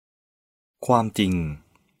ความจริง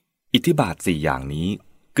อิทธิบาทสี่อย่างนี้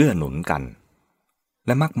เกื้อหนุนกันแล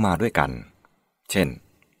ะมักมาด้วยกันเช่น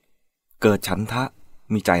เกิดฉันทะ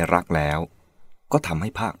มีใจรักแล้วก็ทำให้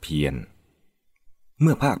ภาคเพียรเ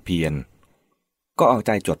มื่อภาคเพียรก็เอาใ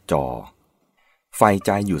จจดจ่อใฝ่ใจ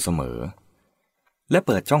อยู่เสมอและเ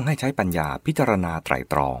ปิดช่องให้ใช้ปัญญาพิจารณาไตร่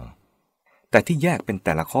ตรองแต่ที่แยกเป็นแ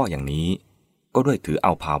ต่ละข้ออย่างนี้ก็ด้วยถือเอ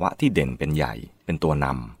าภาวะที่เด่นเป็นใหญ่เป็นตัวน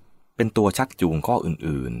ำเป็นตัวชักจูงข้อ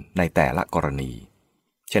อื่นๆในแต่ละกรณี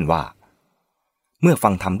เช่นว่าเมื่อฟั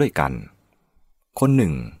งธรรมด้วยกันคนห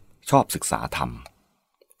นึ่งชอบศึกษาธรรม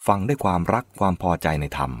ฟังด้วยความรักความพอใจใน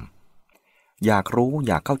ธรรมอยากรู้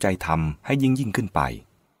อยากเข้าใจธรรมให้ยิ่งขึ้นไป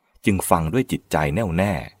จึงฟังด้วยจิตใจแน่วแ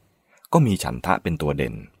น่ก็มีฉันทะเป็นตัวเด่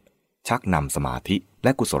นชักนำสมาธิแล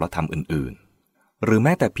ะกุศลธรรมอื่นๆหรือแ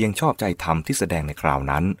ม้แต่เพียงชอบใจธรรมที่แสดงในคราว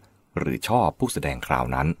นั้นหรือชอบผู้แสดงคราว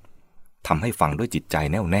นั้นทำให้ฟังด้วยจิตใจ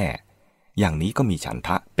แน่วแน่อย่างนี้ก็มีฉันท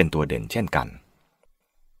ะเป็นตัวเด่นเช่นกัน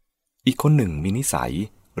อีกคนหนึ่งมีนิสัย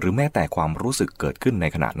หรือแม้แต่ความรู้สึกเกิดขึ้นใน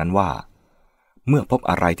ขณะนั้นว่าเมื่อพบ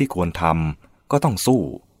อะไรที่ควรทำก็ต้องสู้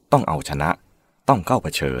ต้องเอาชนะต้องเข้าเผ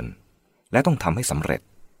ชิญและต้องทำให้สำเร็จ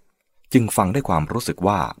จึงฟังด้วยความรู้สึก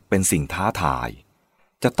ว่าเป็นสิ่งท้าทาย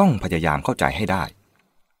จะต้องพยายามเข้าใจให้ได้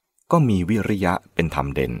ก็มีวิริยะเป็นธรรม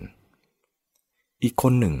เด่นอีกค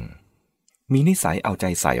นหนึ่งมีนิสัยเอาใจ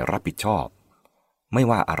ใส่รับผิดชอบไม่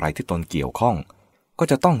ว่าอะไรที่ตนเกี่ยวข้องก็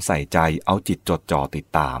จะต้องใส่ใจเอาจิตจดจ่อติด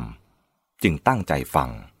ตามจึงตั้งใจฟัง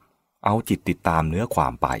เอาจิตติดตามเนื้อควา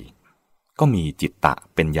มไปก็มีจิตตะ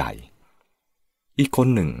เป็นใหญ่อีกคน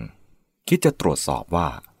หนึ่งคิดจะตรวจสอบว่า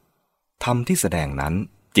ธรรมที่แสดงนั้น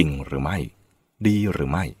จริงหรือไม่ดีหรือ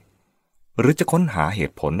ไม่หรือจะค้นหาเห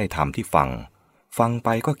ตุผลในธรรมที่ฟังไป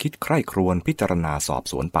ก็คิดใคร่ครวญพิจารณาสอบ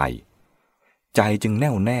สวนไปใจจึงแน่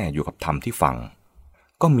วแน่อยู่กับธรรมที่ฟัง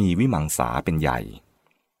ก็มีวิมังสาเป็นใหญ่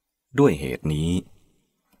ด้วยเหตุนี้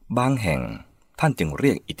บางแห่งท่านจึงเรี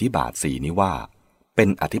ยกอิทธิบาทสี่นี้ว่าเป็น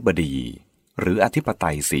อธิบดีหรืออธิปไต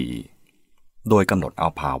ยสี่โดยกำหนดเอา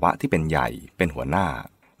ภาวะที่เป็นใหญ่เป็นหัวหน้า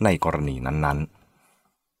ในกรณีนั้น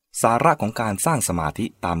ๆสาระของการสร้างสมาธิ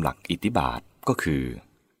ตามหลักอิทธิบาทก็คือ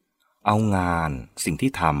เอางานสิ่ง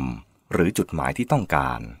ที่ทำหรือจุดหมายที่ต้องก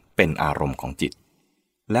ารเป็นอารมณ์ของจิต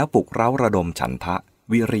แล้วปลุกเร้าระดมฉันทะ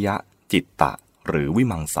วิริยะจิตตะหรือวิ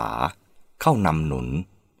มังสาเข้านำหนุน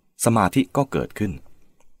สมาธิก็เกิดขึ้น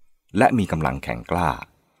และมีกำลังแข็งกล้า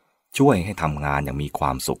ช่วยให้ทำงานอย่างมีคว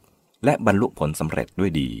ามสุขและบรรลุผลสำเร็จด้ว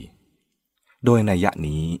ยดีโดยนัยยะ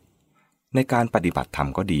นี้ในการปฏิบัติธรรม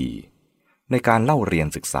ก็ดีในการเล่าเรียน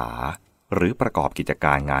ศึกษาหรือประกอบกิจก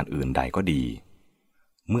ารงานอื่นใดก็ดี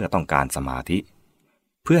เมื่อต้องการสมาธิ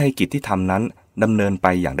เพื่อให้กิจที่ทำนั้นดำเนินไป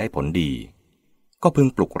อย่างได้ผลดีก็พึง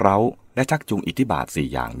ปลุกเร้าและชักจูงอิทธิบาทสี่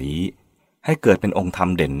อย่างนี้ให้เกิดเป็นองค์ธรรม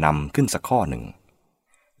เด่นนำขึ้นสักข้อหนึ่ง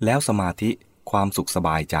แล้วสมาธิความสุขสบ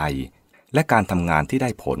ายใจและการทำงานที่ได้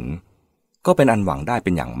ผลก็เป็นอันหวังได้เ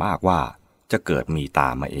ป็นอย่างมากว่าจะเกิดมีตา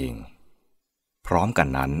มมาเองพร้อมกัน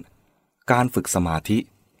นั้นการฝึกสมาธิ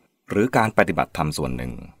หรือการปฏิบัติธรรมส่วนห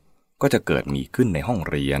นึ่งก็จะเกิดมีขึ้นในห้อง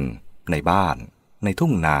เรียนในบ้านในทุ่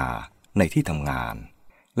งนาในที่ทำงาน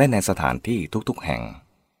และในสถานที่ทุกๆแห่ง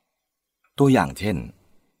ตัวอย่างเช่น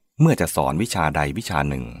เมื่อจะสอนวิชาใดวิชา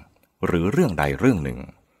หนึ่งหรือเรื่องใดเรื่องหนึ่ง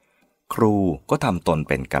ครูก็ทำตน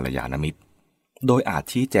เป็นกัลยาณมิตรโดยอาจ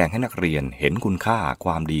ชี้แจงให้นักเรียนเห็นคุณค่าคว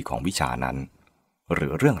ามดีของวิชานั้นหรื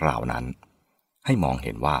อเรื่องราวนั้นให้มองเ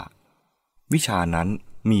ห็นว่าวิชานั้น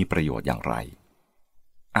มีประโยชน์อย่างไร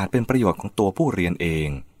อาจเป็นประโยชน์ของตัวผู้เรียนเอง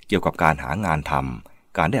เกี่ยวกับการหางานท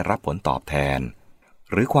ำการได้รับผลตอบแทน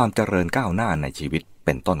หรือความเจริญก้าวหน้าในชีวิตเ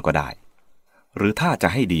ป็นต้นก็ได้หรือถ้าจะ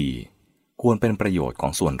ให้ดีควรเป็นประโยชน์ขอ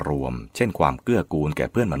งส่วนรวมเช่นความเกื้อกูลแก่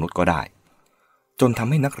เพื่อนมนุษย์ก็ได้จนทำ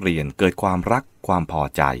ให้นักเรียนเกิดความรักความพอ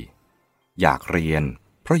ใจอยากเรียน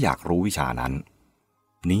เพราะอยากรู้วิชานั้น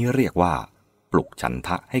นี้เรียกว่าปลุกฉันท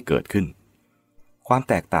ะให้เกิดขึ้นความ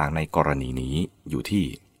แตกต่างในกรณีนี้อยู่ที่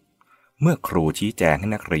เมื่อครูชี้แจงให้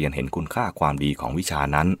นักเรียนเห็นคุณค่าความดีของวิชา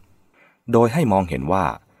นั้นโดยให้มองเห็นว่า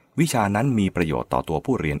วิชานั้นมีประโยชน์ต่อตัว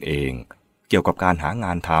ผู้เรียนเองเกี่ยวกับการหาง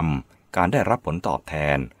านทำการได้รับผลตอบแท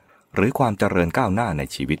นหรือความเจริญก้าวหน้าใน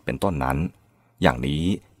ชีวิตเป็นต้นนั้นอย่างนี้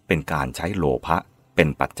เป็นการใช้โลภะเป็น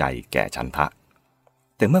ปัจจัยแก่ฉันทะ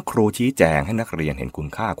แต่เมื่อครูชี้แจงให้นักเรียนเห็นคุณ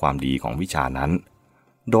ค่าความดีของวิชานั้น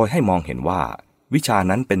โดยให้มองเห็นว่าวิชา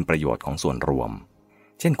นั้นเป็นประโยชน์ของส่วนรวม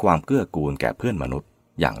เช่นความเกื้อกูลแก่เพื่อนมนุษย์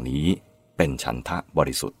อย่างนี้เป็นฉันทะบ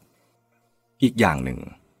ริสุทธิ์อีกอย่างหนึ่ง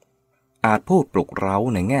อาจพูดปลุกเร้า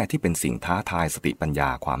ในแง่ที่เป็นสิ่งท้าทายสติปัญญา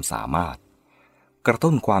ความสามารถกระ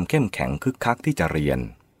ตุ้นความเข้มแข็งคึกคักที่จะเรียน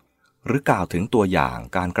หรือกล่าวถึงตัวอย่าง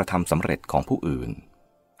การกระทำสำเร็จของผู้อื่น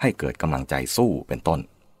ให้เกิดกำลังใจสู้เป็นต้น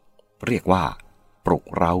เรียกว่าปลุก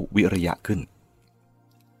เร้าวิริยะขึ้น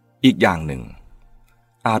อีกอย่างหนึ่ง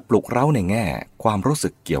อาจปลุกเร้าในแง่ความรู้สึ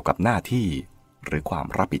กเกี่ยวกับหน้าที่หรือความ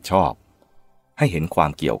รับผิดชอบให้เห็นควา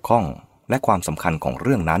มเกี่ยวข้องและความสำคัญของเ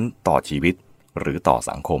รื่องนั้นต่อชีวิตหรือต่อ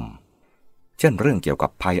สังคมเช่นเรื่องเกี่ยวกั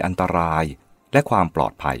บภัยอันตรายและความปลอ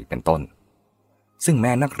ดภัยเป็นต้นซึ่งแ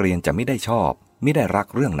ม้นักเรียนจะไม่ได้ชอบไม่ได้รัก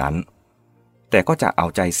เรื่องนั้นแต่ก็จะเอา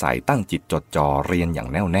ใจใส่ตั้งจิตจดจ่อเรียนอย่าง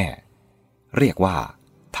แน่วแน่เรียกว่า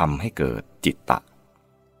ทำให้เกิดจิตตะ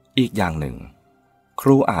อีกอย่างหนึ่งค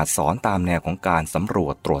รูอาจสอนตามแนวของการสำรว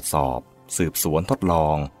จตรวจสอบสืบสวนทดลอ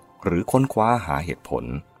งหรือค้นคว้าหาเหตุผล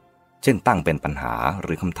เช่นตั้งเป็นปัญหาห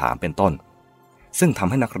รือคำถามเป็นต้นซึ่งทำ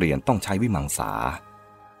ให้นักเรียนต้องใช้วิมังสา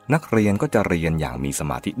นักเรียนก็จะเรียนอย่างมีส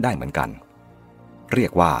มาธิได้เหมือนกันเรีย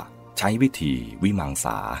กว่าใช้วิธีวิมังส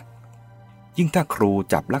ายิ่งถ้าครู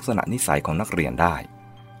จับลักษณะนิสัยของนักเรียนได้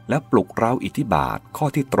และปลุกเร้าอิทธิบาทข้อ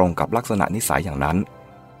ที่ตรงกับลักษณะนิสัยอย่างนั้น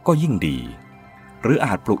ก็ยิ่งดีหรืออ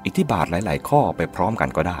าจปลุกอิทธิบาทหลายๆข้อไปพร้อมกัน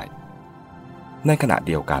ก็ได้ในขณะเ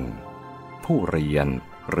ดียวกันผู้เรียน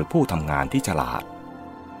หรือผู้ทำงานที่ฉลาด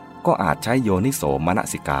ก็อาจใช้โยนิโสมน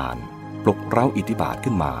สิการปลุกเร้าอิทธิบาท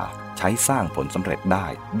ขึ้นมาใช้สร้างผลสำเร็จได้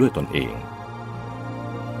ด้วยตนเอง